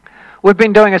We've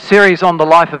been doing a series on the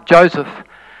life of Joseph,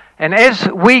 and as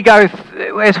we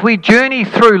journey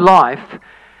through life,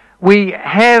 we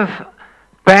have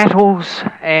battles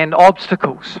and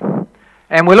obstacles.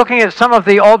 And we're looking at some of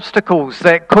the obstacles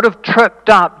that could have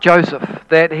tripped up Joseph,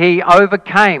 that he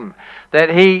overcame, that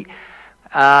he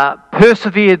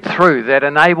persevered through, that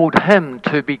enabled him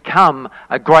to become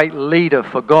a great leader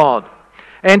for God.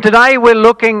 And today we're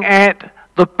looking at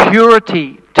the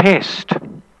purity test.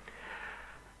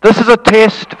 This is a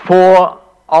test for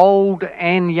old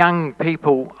and young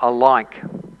people alike.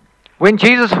 When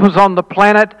Jesus was on the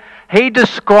planet, he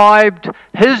described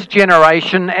his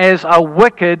generation as a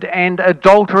wicked and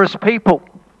adulterous people.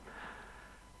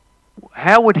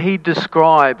 How would he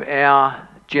describe our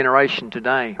generation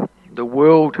today? The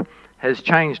world has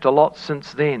changed a lot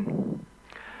since then.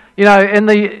 You know, in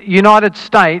the United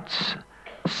States,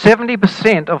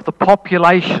 70% of the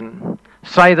population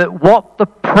say that what the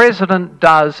president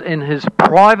does in his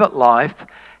private life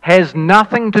has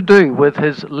nothing to do with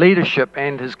his leadership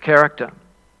and his character.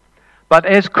 But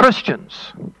as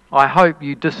Christians, I hope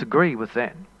you disagree with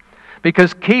that,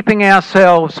 because keeping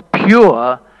ourselves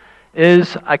pure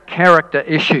is a character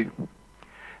issue.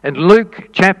 In Luke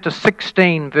chapter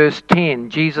 16, verse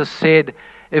 10, Jesus said,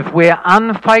 "If we're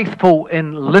unfaithful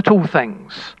in little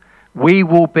things, we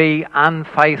will be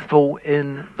unfaithful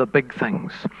in the big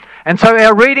things." And so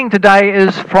our reading today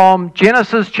is from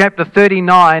Genesis chapter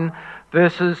 39,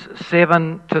 verses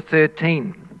 7 to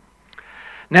 13.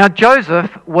 Now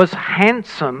Joseph was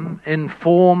handsome in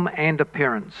form and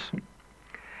appearance.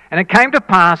 And it came to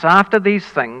pass after these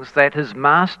things that his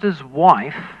master's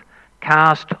wife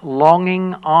cast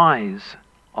longing eyes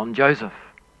on Joseph.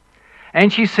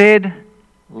 And she said,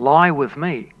 "Lie with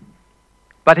me."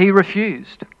 But he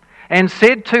refused, and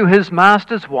said to his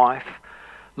master's wife,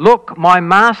 "Look, my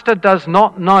master does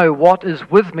not know what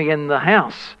is with me in the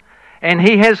house, and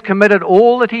he has committed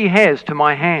all that he has to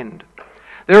my hand.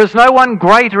 There is no one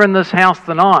greater in this house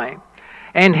than I,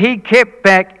 and he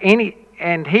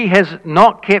has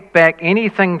not kept back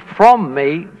anything from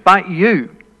me but you,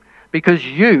 because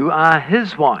you are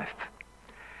his wife.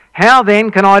 How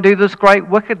then can I do this great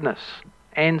wickedness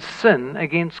and sin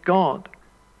against God?"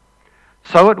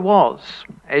 So it was,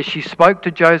 as she spoke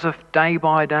to Joseph day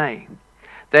by day,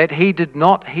 that he did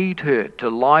not heed her to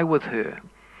lie with her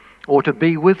or to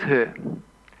be with her.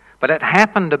 But it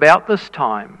happened about this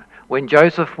time, when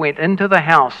Joseph went into the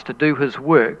house to do his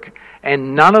work,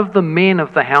 and none of the men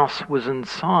of the house was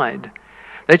inside,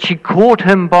 that she caught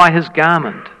him by his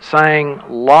garment, saying,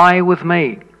 "Lie with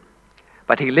me."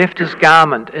 But he left his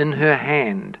garment in her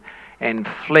hand and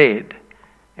fled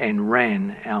and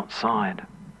ran outside.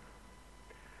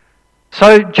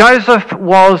 So Joseph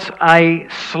was a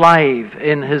slave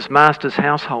in his master's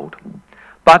household,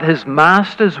 but his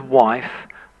master's wife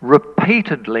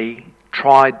repeatedly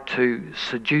tried to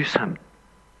seduce him.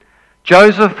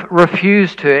 Joseph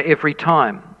refused her every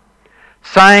time,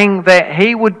 saying that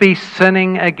he would be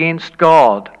sinning against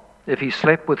God if he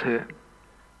slept with her.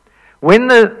 When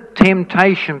the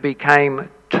temptation became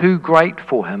too great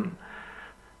for him,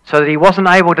 so that he wasn't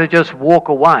able to just walk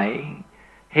away,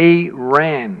 he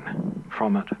ran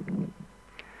from it.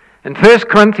 In 1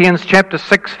 Corinthians chapter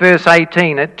 6, verse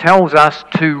 18, it tells us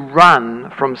to run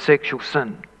from sexual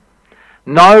sin.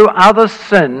 No other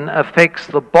sin affects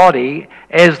the body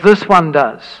as this one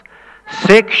does.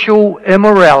 Sexual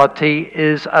immorality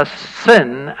is a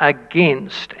sin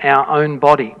against our own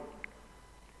body.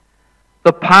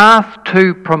 The path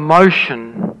to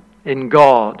promotion in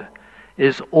God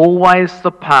is always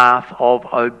the path of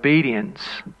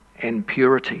obedience and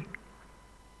purity.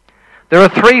 There are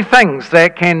three things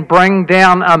that can bring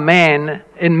down a man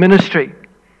in ministry: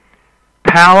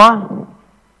 power,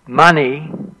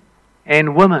 money,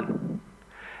 and women.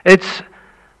 It's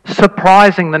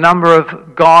surprising the number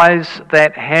of guys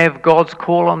that have God's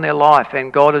call on their life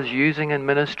and God is using in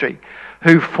ministry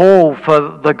who fall for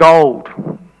the gold,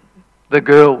 the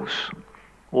girls,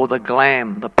 or the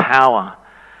glam, the power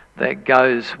that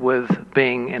goes with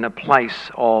being in a place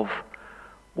of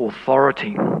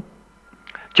authority.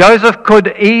 Joseph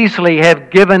could easily have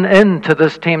given in to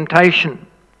this temptation,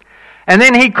 and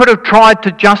then he could have tried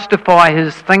to justify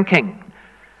his thinking,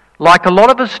 like a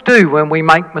lot of us do when we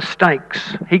make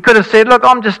mistakes. He could have said, "Look,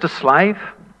 I'm just a slave.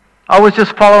 I was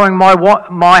just following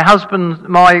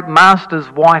my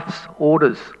master's wife's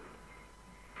orders.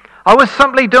 I was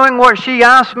simply doing what she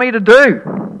asked me to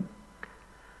do."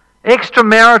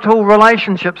 Extramarital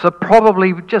relationships are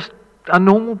probably just a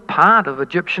normal part of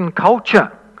Egyptian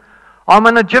culture. I'm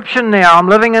an Egyptian now. I'm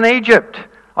living in Egypt.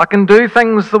 I can do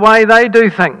things the way they do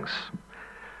things.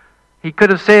 He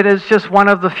could have said, it's just one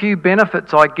of the few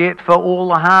benefits I get for all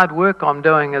the hard work I'm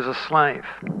doing as a slave.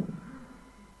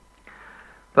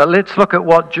 But let's look at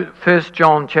what 1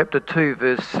 John chapter 2,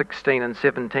 verse 16 and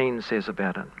 17 says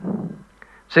about it. It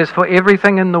says, for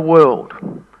everything in the world,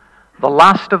 the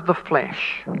lust of the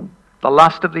flesh, the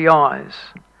lust of the eyes,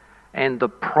 and the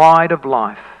pride of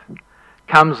life,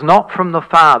 comes not from the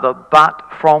Father, but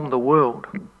from the world.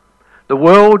 The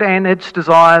world and its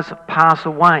desires pass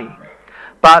away,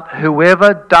 but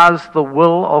whoever does the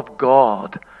will of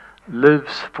God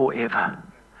lives forever.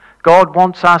 God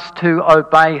wants us to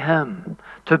obey Him,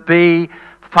 to be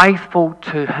faithful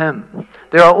to Him.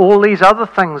 There are all these other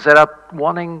things that are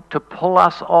wanting to pull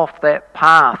us off that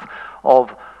path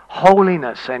of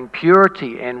holiness and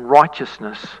purity and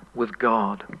righteousness with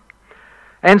God.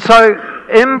 And so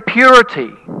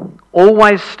impurity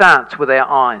always starts with our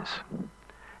eyes.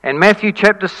 And Matthew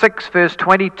chapter 6 verse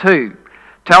 22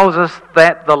 tells us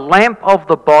that the lamp of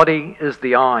the body is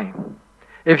the eye.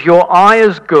 If your eye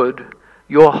is good,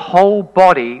 your whole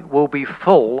body will be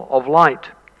full of light.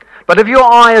 But if your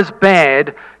eye is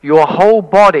bad, your whole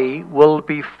body will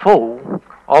be full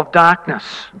of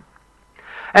darkness.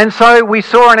 And so we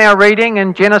saw in our reading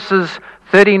in Genesis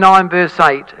 39 verse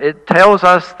 8, it tells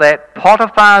us that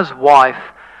Potiphar's wife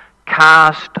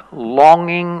cast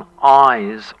longing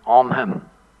eyes on him.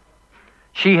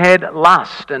 She had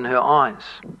lust in her eyes.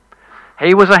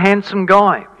 He was a handsome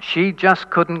guy. She just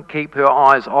couldn't keep her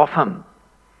eyes off him.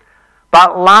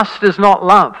 But lust is not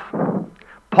love.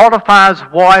 Potiphar's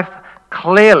wife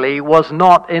clearly was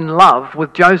not in love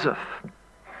with Joseph.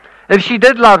 If she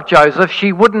did love Joseph,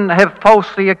 she wouldn't have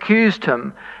falsely accused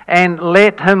him and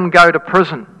let him go to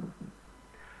prison.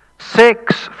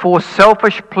 Sex for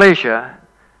selfish pleasure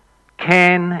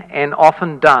can and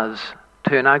often does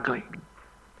turn ugly.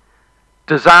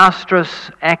 Disastrous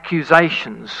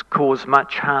accusations cause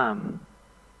much harm.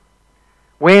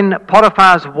 When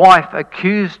Potiphar's wife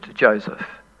accused Joseph,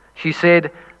 she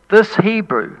said, "This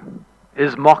Hebrew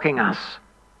is mocking us."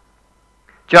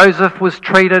 Joseph was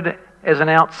treated as an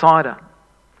outsider,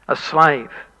 a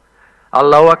slave, a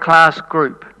lower class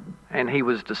group, and he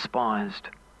was despised.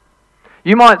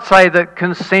 You might say that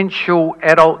consensual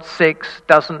adult sex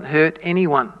doesn't hurt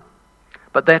anyone,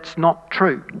 but that's not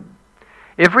true.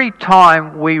 Every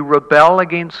time we rebel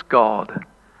against God,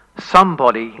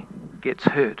 somebody gets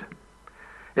hurt.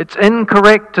 It's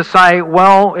incorrect to say,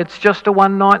 well, it's just a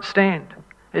one-night stand.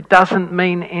 It doesn't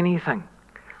mean anything.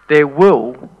 There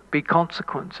will be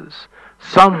consequences.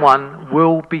 Someone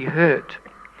will be hurt.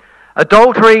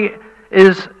 Adultery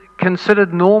is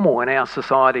considered normal in our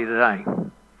society today.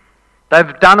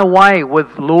 They've done away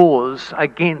with laws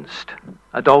against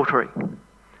adultery.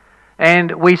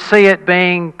 And we see it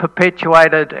being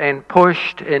perpetuated and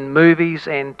pushed in movies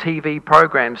and TV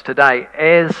programs today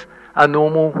as a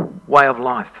normal way of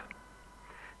life.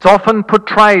 It's often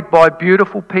portrayed by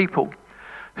beautiful people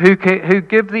who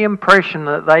give the impression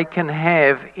that they can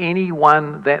have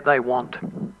anyone that they want.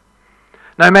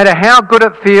 No matter how good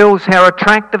it feels, how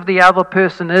attractive the other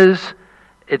person is,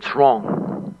 it's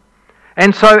wrong.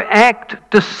 And so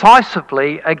act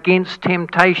decisively against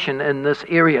temptation in this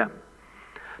area.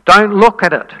 Don't look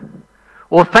at it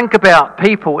or think about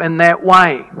people in that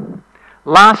way.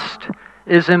 Lust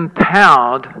is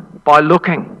empowered by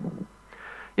looking.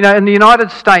 You know, in the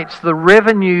United States, the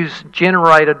revenues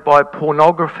generated by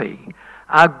pornography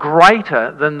are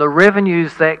greater than the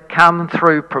revenues that come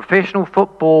through professional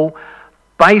football,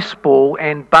 baseball,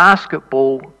 and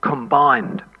basketball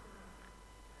combined.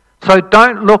 So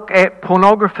don't look at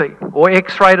pornography or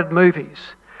X-rated movies.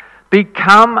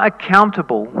 Become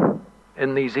accountable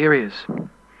in these areas.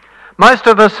 Most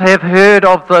of us have heard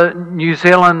of the New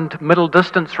Zealand middle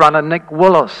distance runner Nick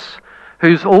Willis,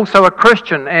 who's also a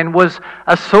Christian and was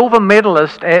a silver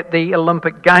medalist at the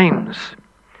Olympic Games.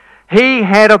 He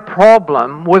had a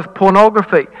problem with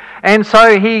pornography, and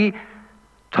so he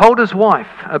told his wife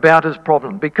about his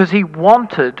problem because he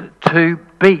wanted to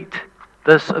beat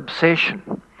this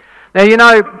obsession. Now, you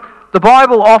know, the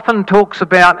Bible often talks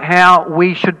about how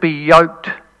we should be yoked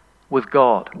with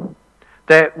God.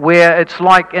 That where it's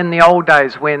like in the old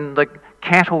days when the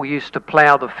cattle used to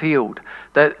plough the field,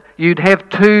 that you'd have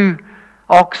two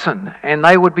oxen and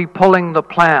they would be pulling the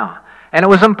plough. And it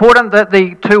was important that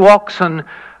the two oxen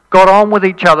got on with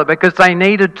each other because they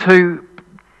needed to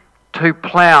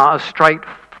plough a straight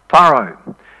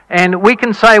furrow. And we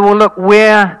can say, well, look,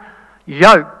 we're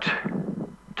yoked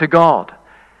to God.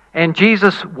 And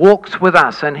Jesus walks with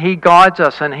us and He guides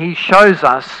us and He shows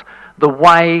us the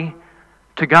way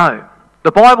to go.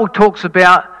 The Bible talks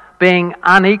about being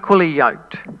unequally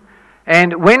yoked.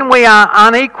 And when we are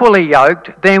unequally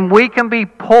yoked, then we can be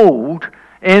pulled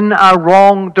in a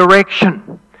wrong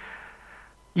direction.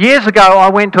 Years ago, I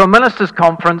went to a ministers'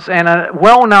 conference, and a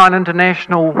well-known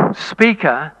international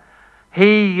speaker,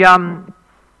 he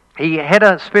had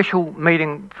a special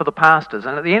meeting for the pastors.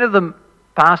 And at the end of the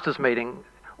pastors' meeting,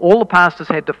 all the pastors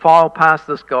had to file past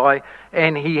this guy,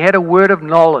 and he had a word of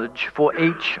knowledge for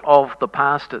each of the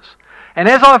pastors. And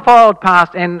as I filed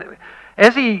past, and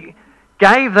as he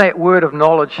gave that word of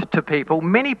knowledge to people,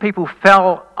 many people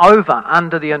fell over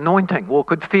under the anointing, or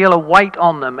could feel a weight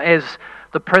on them as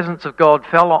the presence of God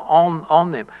fell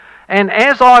on them. And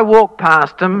as I walked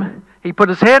past him, he put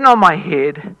his hand on my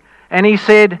head, and he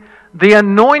said, "The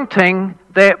anointing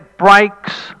that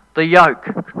breaks the yoke."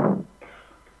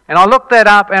 And I looked that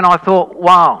up, and I thought,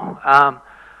 wow,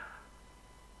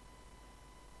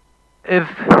 if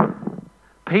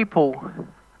people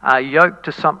are yoked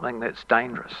to something that's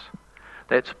dangerous,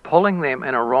 that's pulling them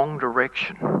in a wrong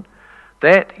direction,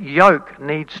 that yoke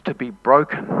needs to be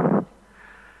broken.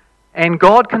 And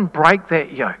God can break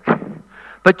that yoke.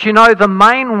 But you know, the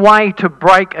main way to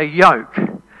break a yoke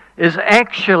is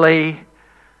actually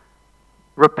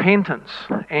repentance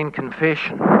and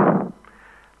confession.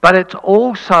 But it's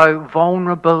also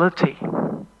vulnerability.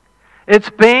 It's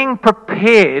being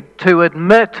prepared to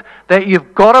admit that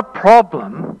you've got a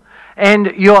problem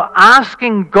and you're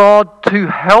asking God to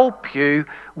help you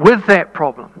with that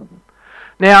problem.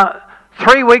 Now,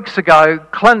 3 weeks ago,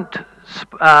 Clint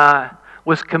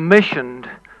was commissioned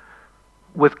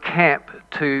with CAP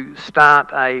to start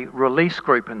a release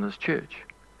group in this church.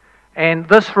 And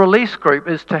this release group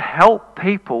is to help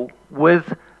people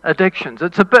with addictions.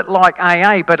 It's a bit like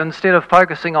AA, but instead of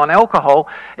focusing on alcohol,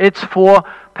 it's for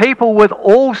people with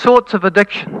all sorts of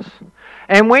addictions.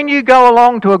 And when you go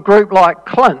along to a group like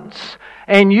Clint's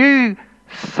and you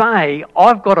say,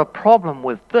 "I've got a problem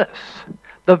with this,"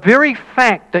 the very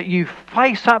fact that you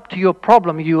face up to your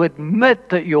problem, you admit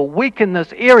that you're weak in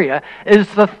this area,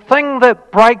 is the thing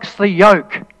that breaks the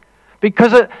yoke.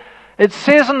 Because it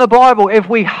says in the Bible, if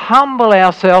we humble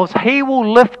ourselves, He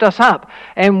will lift us up.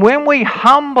 And when we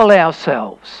humble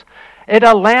ourselves, it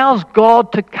allows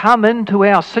God to come into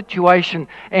our situation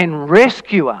and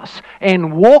rescue us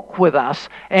and walk with us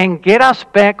and get us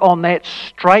back on that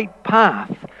straight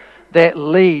path that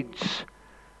leads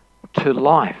to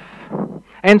life.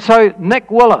 And so Nick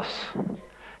Willis,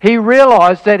 he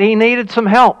realized that he needed some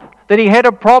help, that he had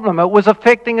a problem. It was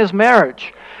affecting his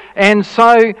marriage. And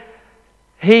so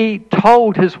he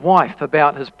told his wife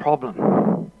about his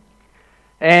problem.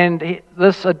 And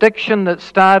this addiction that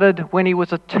started when he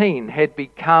was a teen had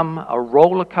become a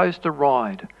roller coaster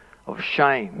ride of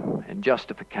shame and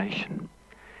justification.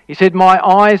 He said, "My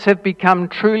eyes have become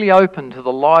truly open to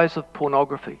the lies of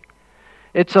pornography.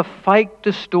 It's a fake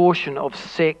distortion of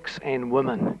sex and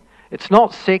women. It's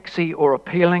not sexy or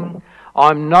appealing.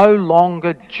 I'm no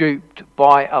longer duped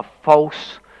by a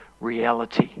false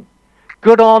reality."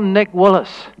 Good on Nick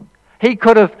Willis. He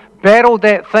could have battled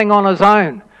that thing on his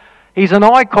own. He's an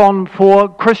icon for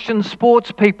Christian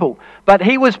sports people. But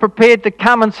he was prepared to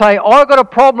come and say, "I've got a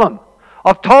problem.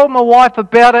 I've told my wife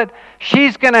about it.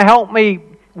 She's going to help me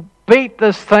beat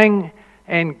this thing."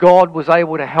 And God was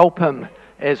able to help him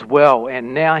as well,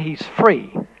 and now he's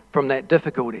free from that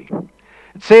difficulty.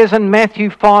 It says in Matthew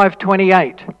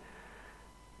 5:28,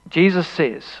 Jesus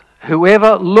says,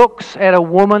 "Whoever looks at a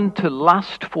woman to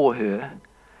lust for her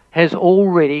has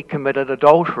already committed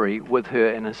adultery with her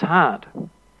in his heart."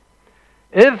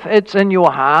 If it's in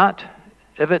your heart,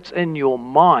 if it's in your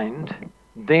mind,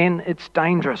 then it's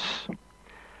dangerous.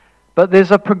 But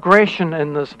there's a progression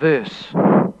in this verse.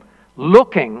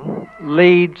 Looking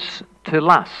leads to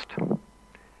lust.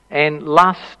 And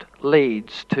lust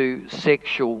leads to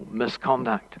sexual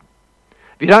misconduct.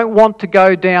 If you don't want to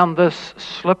go down this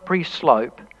slippery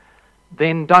slope,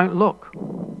 then don't look.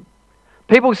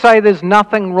 People say there's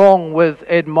nothing wrong with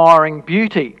admiring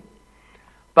beauty,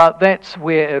 but that's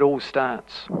where it all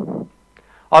starts.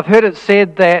 I've heard it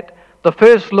said that the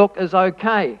first look is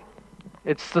okay.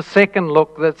 It's the second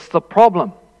look that's the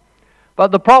problem.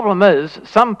 But the problem is,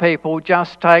 some people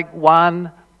just take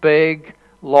one big,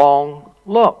 long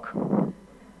look.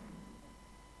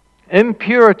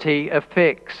 Impurity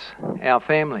affects our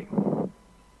family.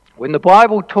 When the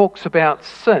Bible talks about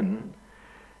sin,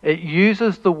 it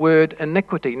uses the word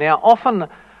iniquity. Now, often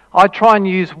I try and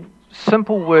use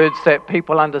simple words that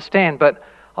people understand, but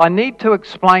I need to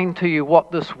explain to you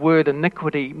what this word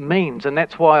iniquity means, and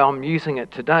that's why I'm using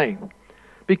it today.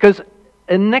 Because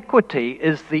iniquity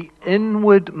is the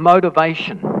inward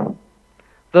motivation,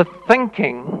 the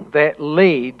thinking that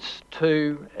leads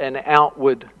to an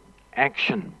outward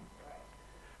action.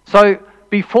 So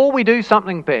before we do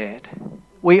something bad,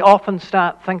 we often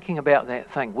start thinking about that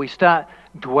thing. We start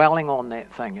dwelling on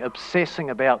that thing, obsessing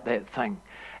about that thing.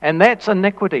 And that's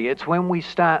iniquity. It's when we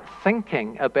start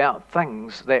thinking about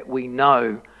things that we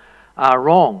know are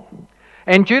wrong.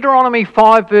 And Deuteronomy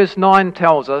 5 verse 9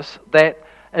 tells us that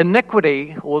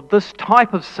iniquity, or this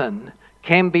type of sin,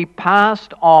 can be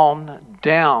passed on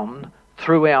down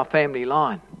through our family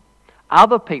line.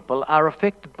 Other people are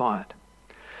affected by it.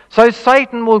 So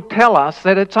Satan will tell us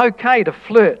that it's okay to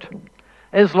flirt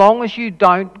as long as you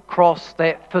don't cross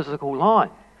that physical line.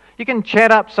 You can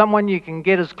chat up someone, you can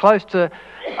get as close to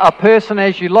a person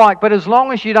as you like, but as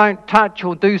long as you don't touch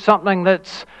or do something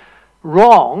that's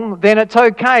wrong, then it's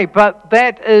okay. But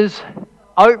that is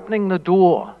opening the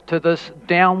door to this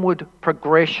downward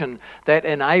progression that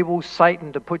enables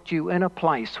Satan to put you in a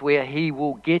place where he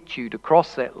will get you to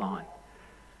cross that line.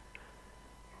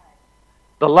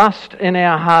 The lust in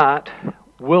our heart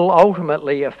will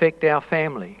ultimately affect our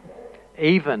family,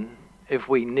 even if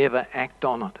we never act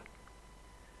on it.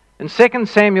 In 2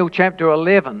 Samuel chapter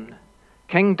 11,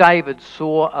 King David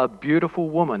saw a beautiful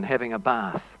woman having a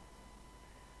bath.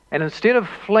 And instead of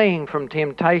fleeing from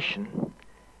temptation,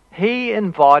 he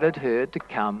invited her to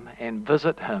come and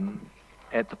visit him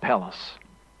at the palace.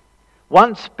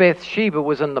 Once Bathsheba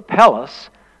was in the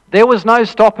palace, there was no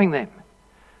stopping them.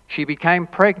 She became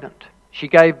pregnant. She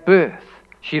gave birth.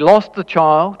 She lost the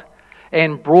child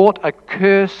and brought a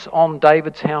curse on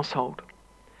David's household.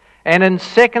 And in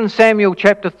 2 Samuel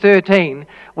chapter 13,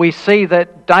 we see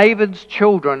that David's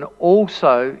children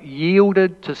also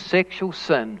yielded to sexual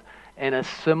sin in a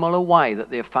similar way that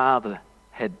their father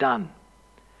had done.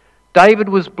 David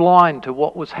was blind to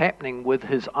what was happening with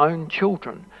his own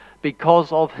children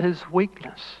because of his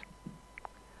weakness.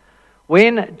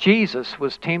 When Jesus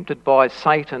was tempted by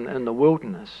Satan in the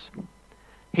wilderness,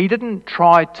 he didn't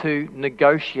try to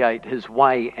negotiate his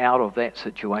way out of that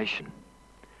situation.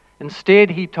 Instead,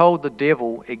 he told the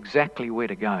devil exactly where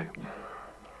to go.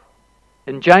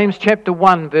 In James chapter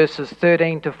 1, verses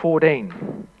 13 to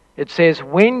 14, it says,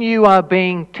 "When you are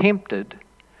being tempted,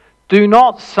 do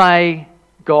not say,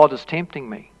 'God is tempting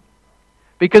me.'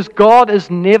 Because God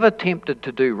is never tempted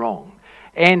to do wrong,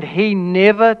 and he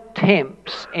never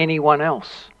tempts anyone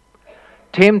else.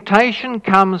 Temptation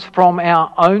comes from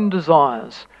our own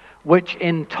desires, which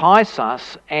entice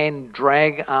us and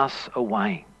drag us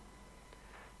away."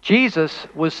 Jesus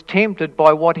was tempted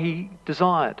by what he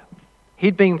desired.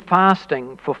 He'd been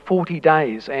fasting for 40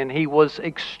 days and he was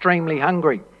extremely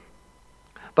hungry.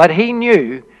 But he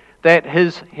knew that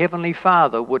his heavenly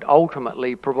Father would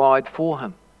ultimately provide for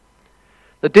him.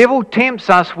 The devil tempts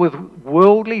us with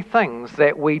worldly things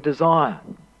that we desire,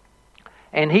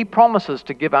 and he promises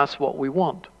to give us what we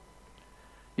want.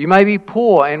 You may be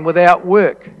poor and without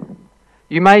work.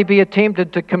 You may be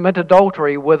tempted to commit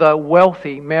adultery with a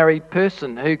wealthy married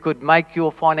person who could make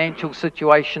your financial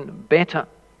situation better.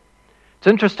 It's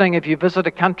interesting, if you visit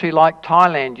a country like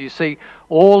Thailand, you see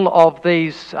all of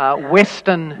these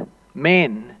Western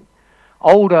men,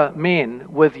 older men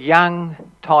with young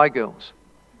Thai girls.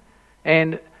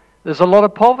 And there's a lot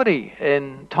of poverty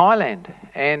in Thailand,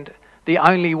 and the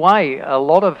only way a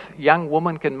lot of young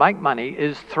women can make money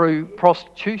is through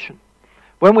prostitution.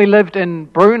 When we lived in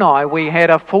Brunei, we had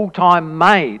a full-time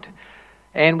maid,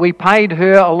 and we paid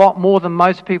her a lot more than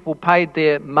most people paid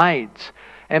their maids.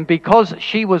 And because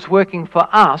she was working for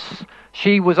us,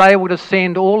 she was able to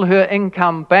send all her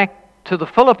income back to the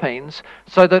Philippines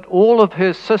so that all of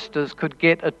her sisters could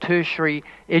get a tertiary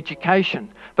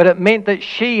education. But it meant that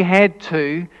she had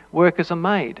to work as a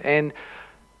maid and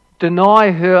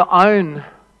deny her own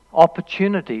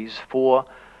opportunities for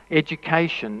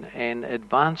education and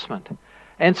advancement.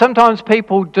 And sometimes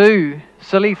people do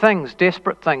silly things,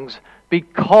 desperate things,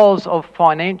 because of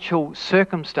financial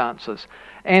circumstances.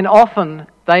 And often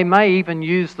they may even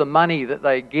use the money that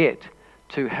they get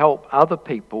to help other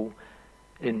people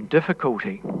in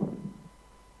difficulty.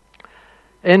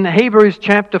 In Hebrews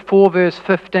chapter 4, verse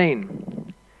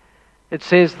 15, it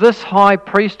says, "This high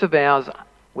priest of ours,"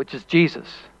 which is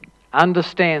Jesus,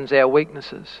 "understands our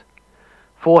weaknesses,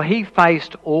 for he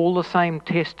faced all the same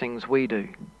testings we do.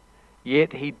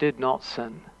 Yet he did not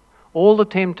sin." All the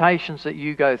temptations that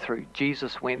you go through,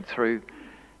 Jesus went through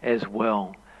as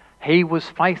well. He was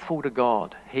faithful to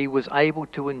God. He was able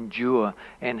to endure,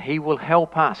 and he will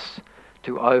help us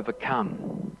to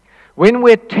overcome. When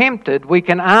we're tempted, we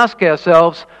can ask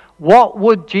ourselves, what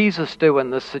would Jesus do in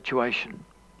this situation?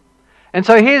 And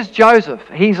so here's Joseph.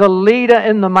 He's a leader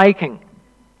in the making,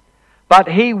 but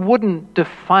he wouldn't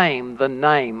defame the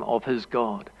name of his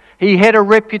God. He had a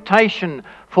reputation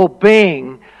for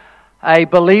being a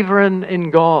believer in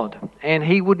God, and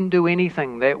he wouldn't do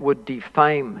anything that would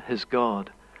defame his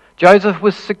God. Joseph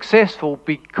was successful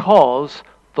because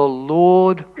the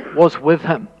Lord was with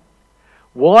him.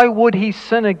 Why would he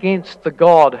sin against the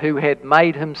God who had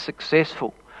made him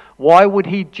successful? Why would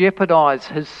he jeopardize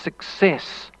his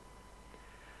success?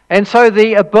 And so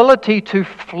the ability to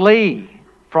flee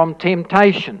from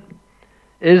temptation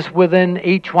is within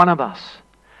each one of us.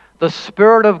 The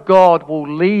Spirit of God will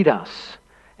lead us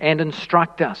and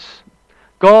instruct us.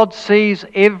 God sees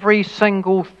every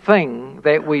single thing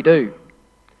that we do.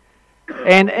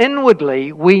 And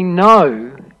inwardly, we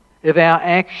know if our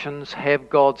actions have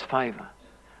God's favour.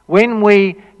 When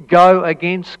we go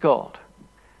against God,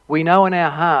 we know in our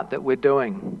heart that we're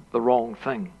doing the wrong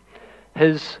thing.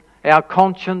 Our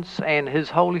conscience and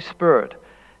His Holy Spirit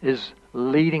is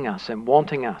leading us and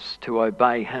wanting us to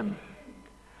obey Him.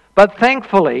 But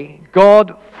thankfully,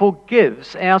 God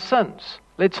forgives our sins.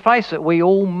 Let's face it, we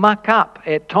all muck up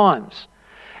at times.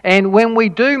 And when we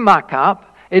do muck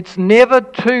up, it's never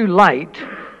too late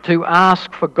to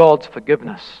ask for God's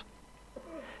forgiveness.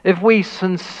 If we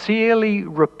sincerely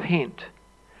repent,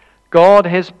 God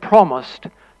has promised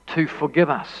to forgive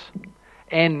us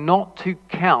and not to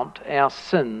count our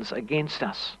sins against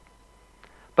us.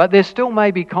 But there still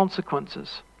may be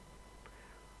consequences.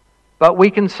 But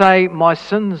we can say, my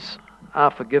sins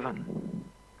are forgiven.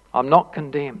 I'm not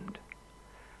condemned.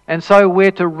 And so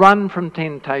we're to run from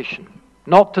temptation,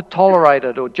 not to tolerate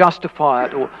it or justify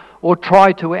it or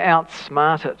try to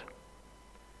outsmart it.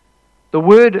 The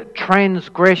word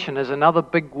transgression is another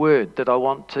big word that I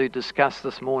want to discuss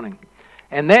this morning.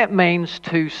 And that means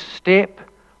to step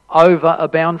over a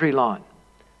boundary line.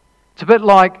 It's a bit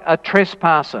like a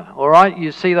trespasser, all right?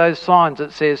 You see those signs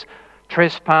that says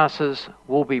trespassers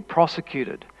will be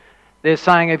prosecuted. They're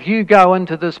saying if you go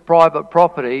into this private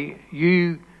property,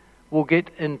 you will get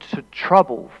into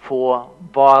trouble for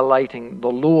violating the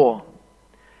law.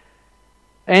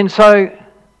 And so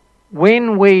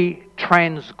when we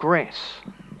transgress,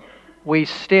 we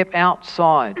step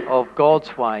outside of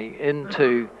God's way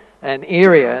into an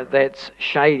area that's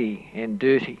shady and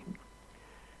dirty.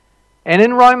 And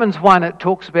in Romans 1, it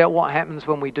talks about what happens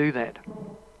when we do that.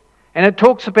 And it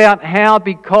talks about how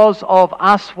because of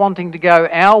us wanting to go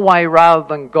our way rather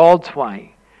than God's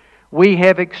way, we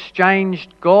have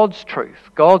exchanged God's truth,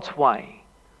 God's way,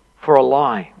 for a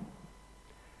lie.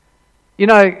 You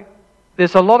know,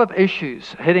 there's a lot of issues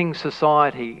hitting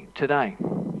society today.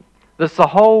 There's the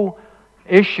whole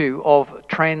issue of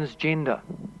transgender.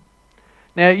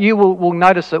 Now, you will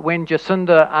notice that when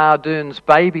Jacinda Ardern's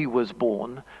baby was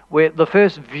born, where the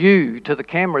first view to the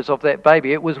cameras of that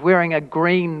baby, it was wearing a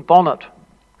green bonnet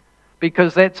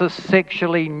because that's a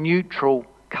sexually neutral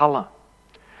colour.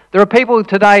 There are people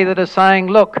today that are saying,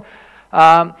 look,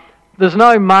 there's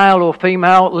no male or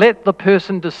female, let the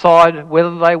person decide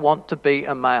whether they want to be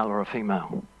a male or a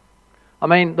female. I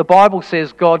mean, the Bible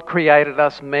says God created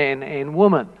us man and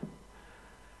woman.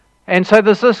 And so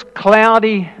there's this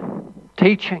cloudy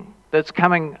teaching that's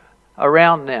coming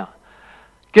around now.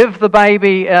 Give the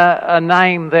baby a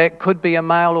name that could be a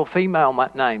male or female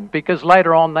name, because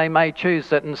later on they may choose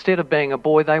that instead of being a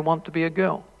boy, they want to be a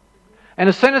girl. And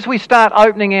as soon as we start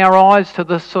opening our eyes to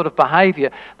this sort of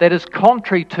behaviour that is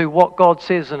contrary to what God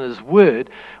says in His Word,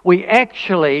 we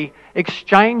actually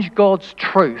exchange God's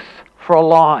truth for a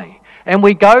lie. And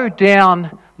we go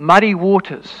down muddy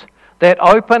waters that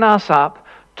open us up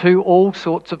to all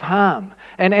sorts of harm.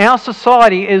 And our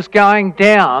society is going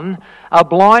down a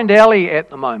blind alley at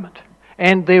the moment.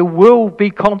 And there will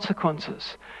be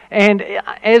consequences. And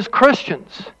as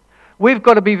Christians, we've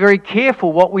got to be very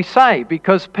careful what we say,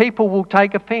 because people will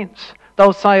take offence.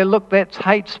 They'll say, look, that's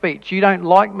hate speech. You don't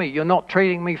like me. You're not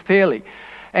treating me fairly.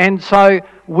 And so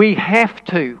we have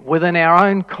to, within our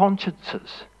own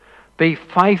consciences, be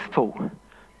faithful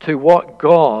to what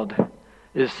God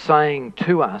is saying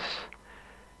to us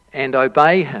and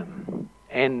obey Him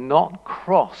and not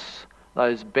cross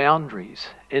those boundaries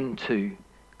into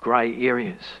grey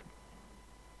areas.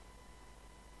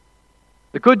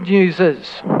 The good news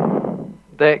is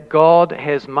that God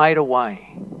has made a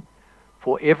way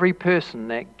for every person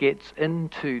that gets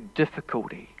into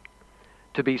difficulty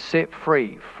to be set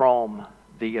free from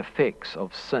the effects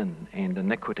of sin and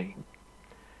iniquity.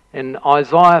 In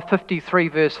Isaiah 53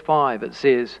 verse 5 it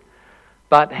says,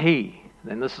 "But He,"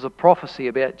 and this is a prophecy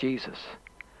about Jesus,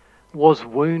 "was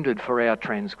wounded for our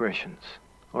transgressions."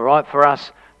 All right, for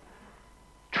us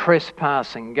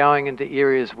trespassing, going into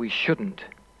areas we shouldn't.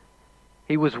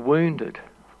 He was wounded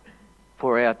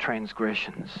for our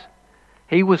transgressions.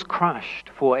 He was crushed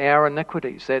for our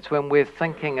iniquities. That's when we're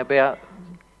thinking about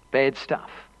bad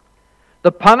stuff.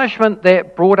 The punishment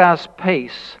that brought us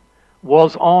peace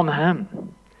was on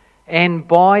him, and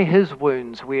by his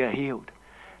wounds we are healed.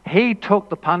 He took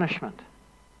the punishment.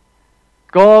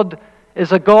 God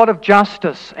is a God of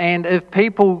justice, and if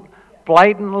people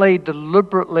blatantly,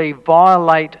 deliberately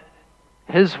violate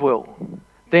his will,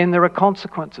 then there are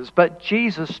consequences. But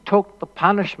Jesus took the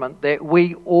punishment that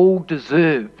we all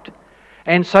deserved,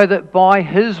 and so that by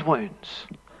his wounds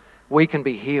we can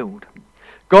be healed.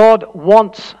 God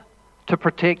wants to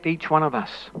protect each one of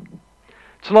us.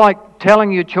 It's like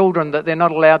telling your children that they're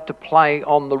not allowed to play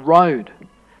on the road.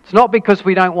 It's not because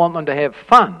we don't want them to have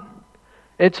fun.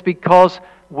 It's because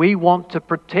we want to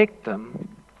protect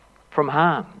them from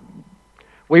harm.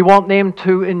 We want them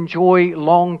to enjoy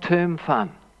long-term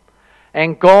fun.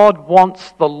 And God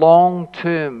wants the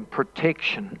long-term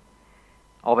protection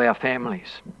of our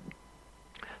families.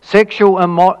 Sexual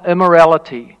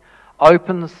immorality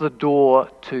opens the door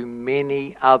to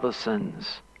many other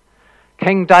sins.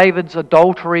 King David's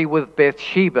adultery with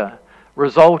Bathsheba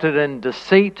resulted in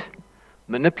deceit,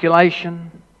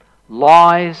 manipulation,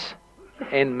 lies,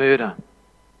 and murder.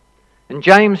 In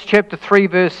James chapter 3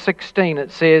 verse 16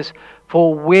 it says,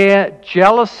 "For where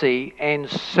jealousy and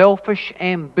selfish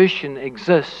ambition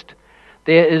exist,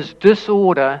 there is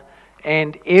disorder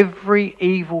and every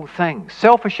evil thing."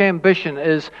 Selfish ambition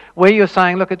is where you're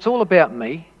saying, look, it's all about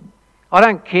me. I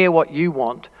don't care what you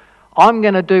want. I'm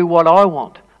going to do what I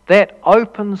want. That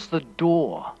opens the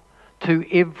door to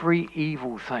every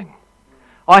evil thing.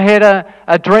 I had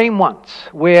a dream once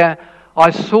where I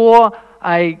saw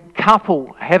a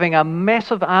couple having a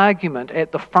massive argument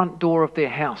at the front door of their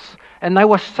house. And they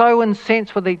were so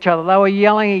incensed with each other. They were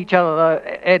yelling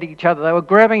at each other. They were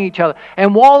grabbing each other.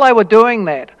 And while they were doing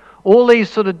that, all these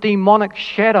sort of demonic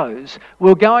shadows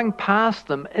were going past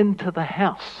them into the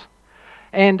house.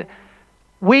 And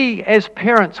we as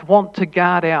parents want to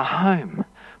guard our home.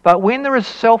 But when there is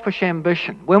selfish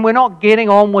ambition, when we're not getting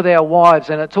on with our wives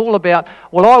and it's all about,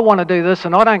 well, I want to do this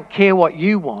and I don't care what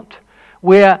you want,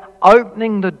 we're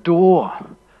opening the door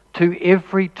to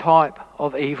every type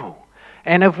of evil.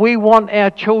 And if we want our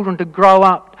children to grow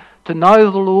up to know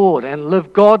the Lord and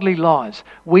live godly lives,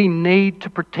 we need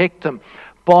to protect them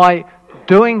by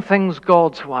doing things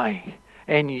God's way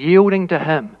and yielding to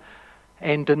Him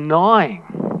and denying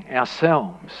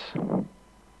ourselves.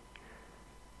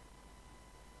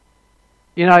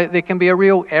 You know, there can be a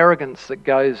real arrogance that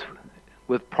goes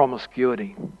with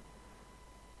promiscuity.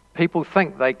 People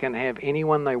think they can have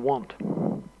anyone they want.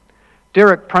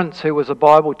 Derek Prince, who was a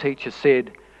Bible teacher,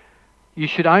 said, "You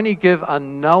should only give a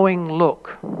knowing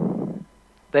look,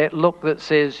 that look that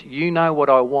says, you know what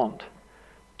I want,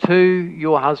 to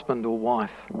your husband or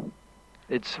wife.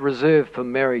 It's reserved for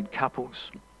married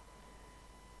couples.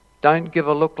 Don't give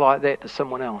a look like that to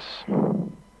someone else."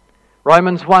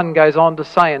 Romans 1 goes on to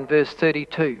say in verse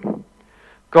 32,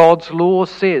 God's law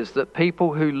says that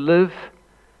people who live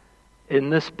in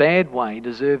this bad way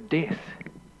deserve death.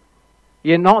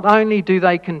 Yet not only do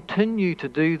they continue to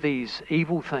do these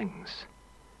evil things,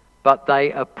 but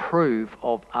they approve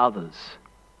of others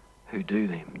who do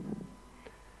them.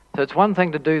 So it's one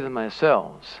thing to do them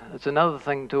ourselves. It's another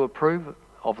thing to approve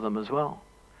of them as well.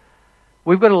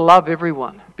 We've got to love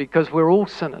everyone because we're all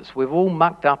sinners. We've all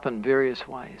mucked up in various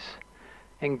ways.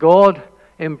 And God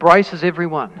embraces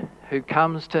everyone who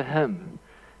comes to Him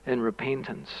in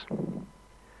repentance.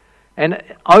 An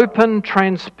open,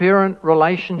 transparent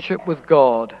relationship with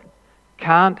God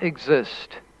can't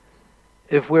exist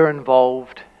if we're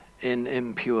involved in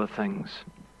impure things.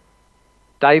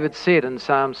 David said in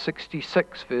Psalm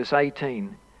 66, verse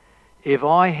 18, "If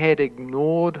I had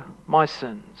ignored my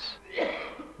sins,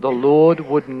 the Lord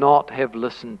would not have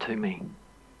listened to me."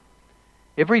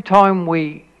 Every time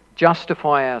we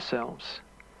justify ourselves,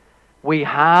 we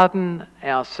harden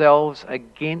ourselves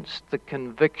against the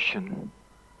conviction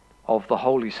of the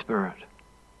Holy Spirit.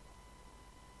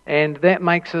 And that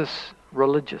makes us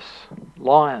religious,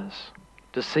 liars,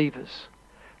 deceivers,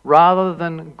 rather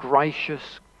than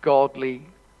gracious, godly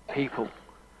people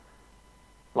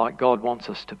like God wants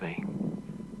us to be.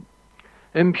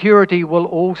 Impurity will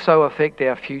also affect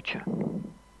our future.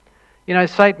 You know,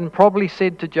 Satan probably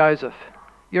said to Joseph,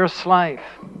 "You're a slave.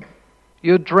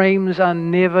 Your dreams are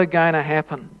never going to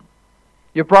happen.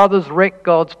 Your brothers wrecked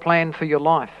God's plan for your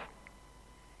life.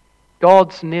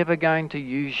 God's never going to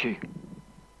use you."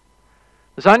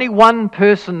 There's only one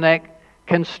person that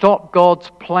can stop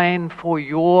God's plan for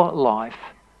your life,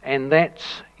 and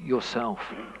that's yourself.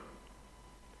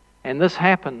 And this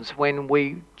happens when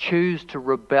we choose to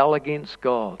rebel against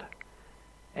God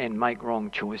and make wrong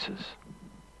choices.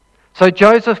 So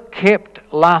Joseph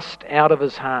kept lust out of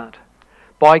his heart.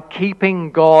 by keeping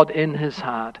God in his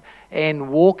heart and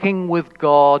walking with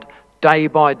God day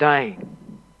by day.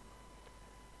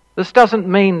 This doesn't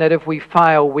mean that if we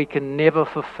fail, we can never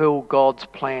fulfill God's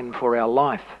plan for our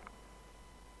life,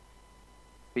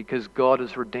 because God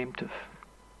is redemptive.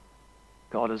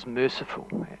 God is merciful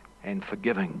and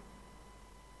forgiving.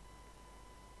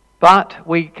 But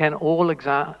we can all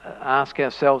ask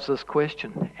ourselves this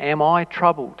question: am I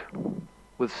troubled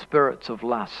with spirits of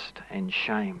lust and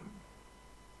shame?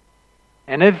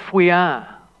 And if we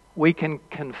are, we can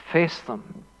confess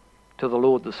them to the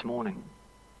Lord this morning.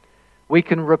 We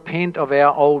can repent of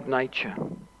our old nature.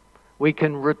 We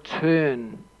can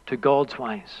return to God's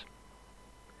ways.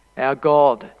 Our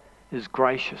God is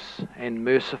gracious and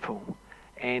merciful,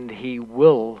 and He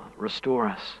will restore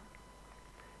us.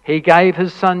 He gave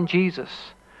His Son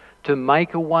Jesus to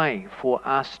make a way for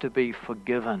us to be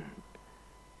forgiven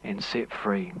and set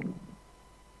free.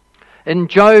 In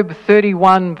Job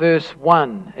 31 verse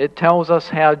 1, it tells us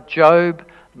how Job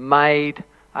made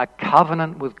a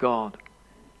covenant with God.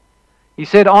 He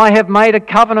said, "I have made a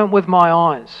covenant with my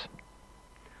eyes.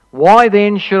 Why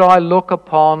then should I look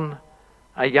upon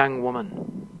a young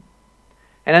woman?"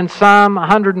 And in Psalm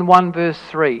 101 verse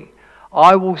 3,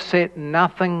 "I will set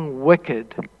nothing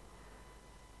wicked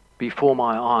before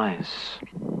my eyes."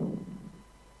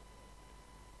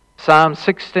 Psalm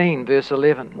 16 verse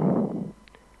 11,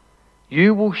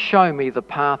 "You will show me the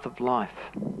path of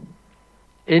life.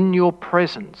 In your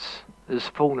presence is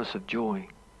fullness of joy.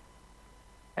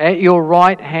 At your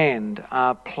right hand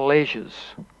are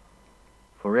pleasures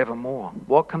forevermore."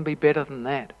 What can be better than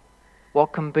that?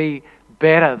 What can be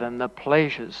better than the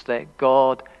pleasures that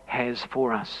God has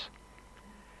for us?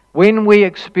 When we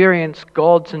experience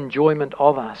God's enjoyment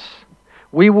of us,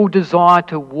 we will desire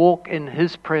to walk in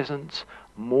His presence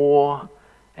more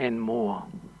and more.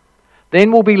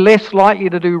 Then we'll be less likely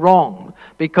to do wrong,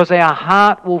 because our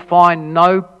heart will find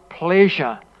no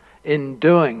pleasure in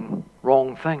doing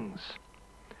wrong things.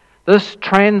 This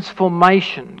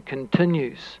transformation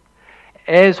continues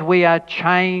as we are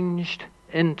changed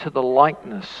into the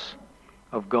likeness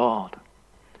of God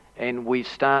and we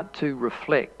start to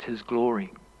reflect His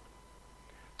glory.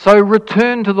 So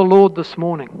return to the Lord this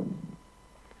morning.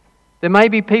 There may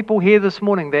be people here this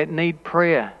morning that need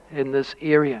prayer in this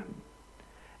area.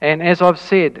 And as I've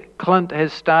said, Clint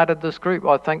has started this group.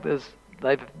 I think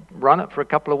they've run it for a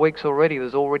couple of weeks already.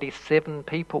 There's already 7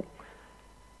 people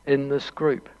in this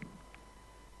group.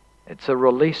 It's a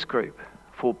release group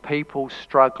for people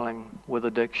struggling with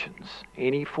addictions,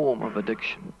 any form of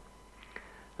addiction.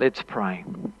 Let's pray.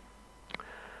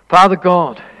 Father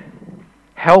God,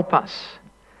 help us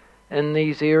in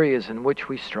these areas in which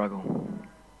we struggle.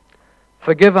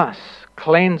 Forgive us,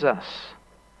 cleanse us,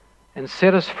 and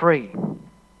set us free.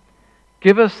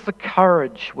 Give us the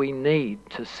courage we need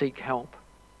to seek help.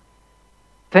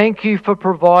 Thank you for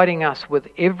providing us with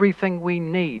everything we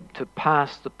need to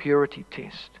pass the purity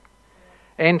test,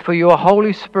 and for your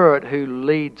Holy Spirit who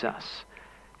leads us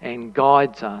and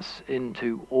guides us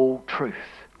into all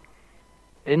truth.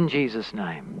 In Jesus'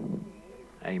 name,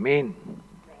 amen.